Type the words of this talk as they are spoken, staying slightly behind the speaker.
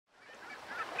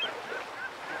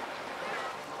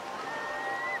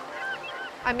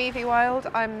I'm Evie Wyld.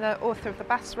 I'm the author of The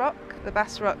Bass Rock. The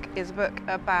Bass Rock is a book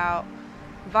about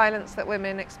violence that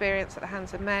women experience at the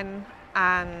hands of men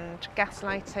and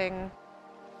gaslighting.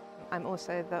 I'm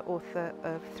also the author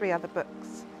of 3 other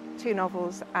books, 2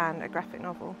 novels and a graphic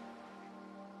novel.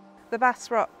 The Bass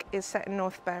Rock is set in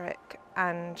North Berwick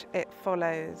and it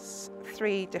follows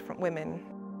 3 different women.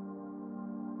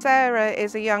 Sarah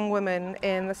is a young woman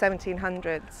in the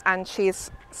 1700s and she's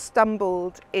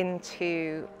stumbled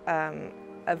into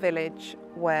a village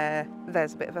where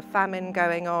there's a bit of a famine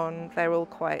going on. They're all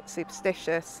quite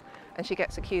superstitious and she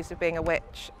gets accused of being a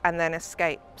witch and then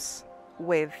escapes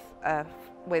with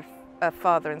a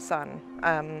father and son.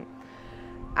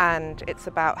 And it's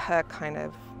about her kind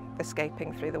of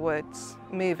escaping through the woods,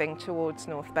 moving towards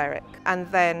North Berwick.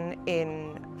 And then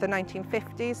in the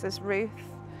 1950s there's Ruth,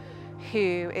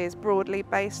 who is broadly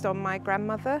based on my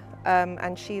grandmother,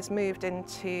 and she's moved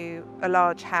into a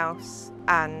large house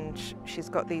and she's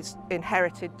got these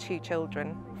inherited 2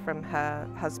 children from her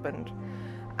husband,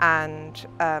 and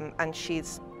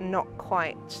she's not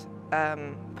quite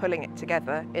pulling it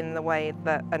together in the way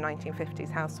that a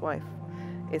 1950s housewife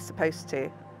is supposed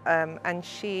to, and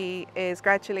she is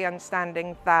gradually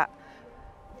understanding that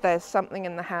there's something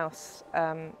in the house,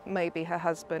 maybe her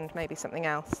husband, maybe something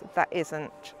else, that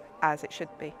isn't as it should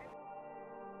be.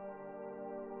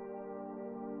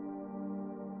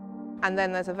 And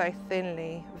then there's a very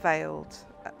thinly veiled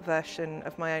version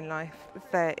of my own life.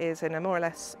 There is, in a more or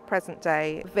less present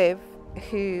day, Viv,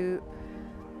 who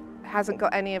hasn't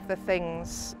got any of the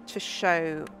things to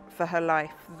show for her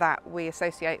life that we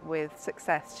associate with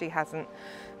success. She hasn't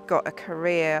got a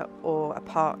career or a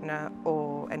partner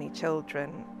or any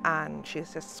children, and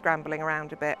she's just scrambling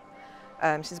around a bit.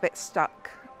 She's a bit stuck.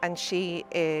 And she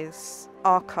is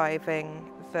archiving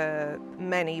the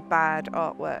many bad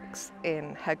artworks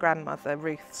in her grandmother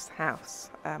Ruth's house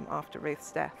after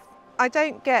Ruth's death. I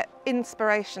don't get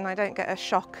inspiration, I don't get a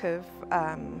shock of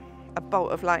a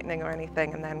bolt of lightning or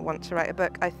anything and then want to write a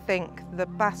book. I think the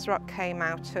Bass Rock came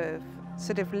out of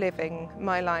sort of living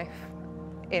my life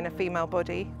in a female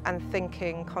body and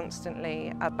thinking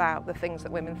constantly about the things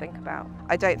that women think about.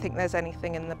 I don't think there's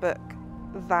anything in the book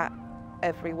that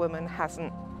every woman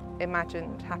hasn't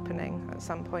imagined happening at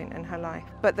some point in her life.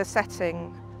 But the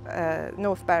setting,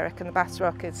 North Berwick and the Bass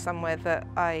Rock, is somewhere that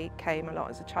I came a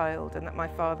lot as a child and that my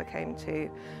father came to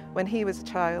when he was a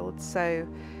child, so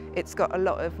it's got a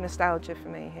lot of nostalgia for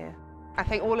me here. I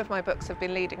think all of my books have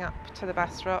been leading up to the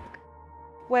Bass Rock.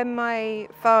 When my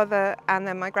father and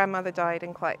then my grandmother died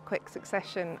in quite quick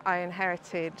succession, I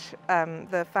inherited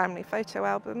the family photo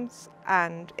albums,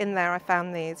 and in there I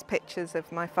found these pictures of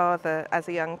my father as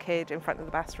a young kid in front of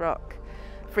the Bass Rock,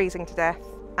 freezing to death,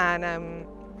 and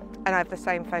I have the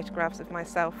same photographs of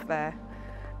myself there.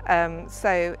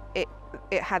 So it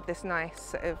had this nice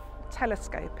sort of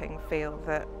telescoping feel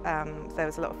that there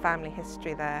was a lot of family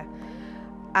history there.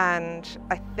 And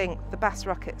I think the Bass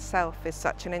Rock itself is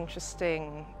such an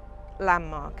interesting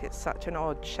landmark. It's such an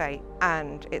odd shape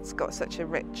and it's got such a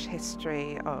rich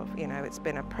history of, you know, it's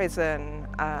been a prison,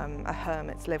 a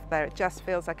hermit's lived there. It just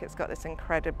feels like it's got this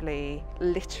incredibly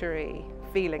literary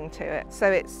feeling to it.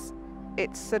 So it's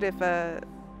sort of a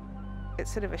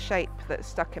shape that's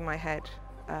stuck in my head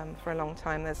for a long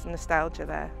time. There's nostalgia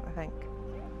there, I think.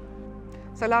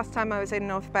 So last time I was in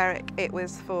North Berwick, it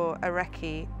was for a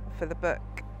recce for the book,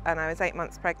 and I was 8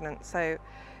 months pregnant, so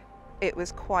it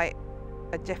was quite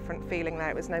a different feeling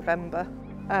there. It was November,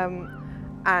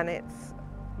 and it's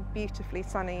beautifully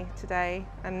sunny today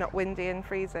and not windy and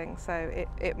freezing, so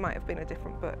it might have been a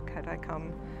different book had I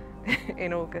come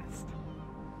in August.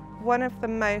 One of the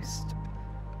most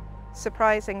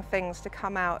surprising things to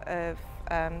come out of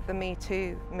the Me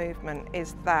Too movement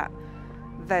is that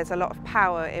there's a lot of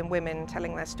power in women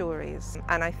telling their stories,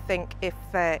 and I think if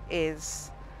there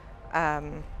is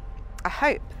I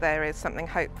hope there is something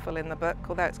hopeful in the book,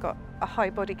 although it's got a high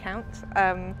body count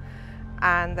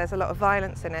and there's a lot of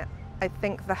violence in it. I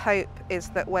think the hope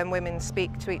is that when women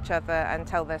speak to each other and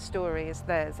tell their stories,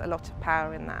 there's a lot of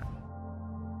power in that.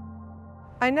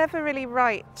 I never really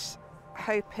write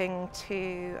hoping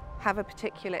to have a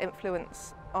particular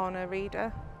influence on a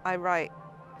reader. I write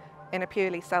in a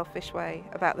purely selfish way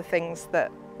about the things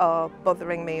that are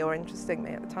bothering me or interesting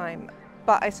me at the time.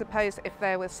 But I suppose if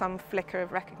there was some flicker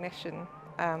of recognition,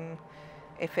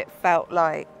 if it felt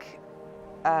like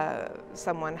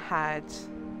someone had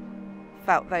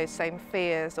felt those same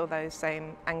fears or those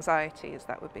same anxieties,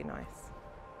 that would be nice.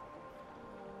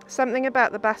 Something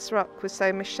about the Bass Rock was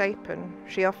so misshapen.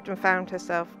 She often found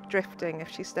herself drifting if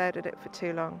she stared at it for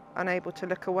too long, unable to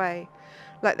look away,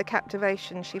 like the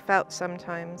captivation she felt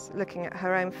sometimes looking at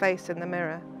her own face in the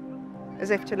mirror.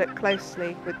 as if to look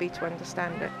closely would be to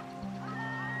understand it.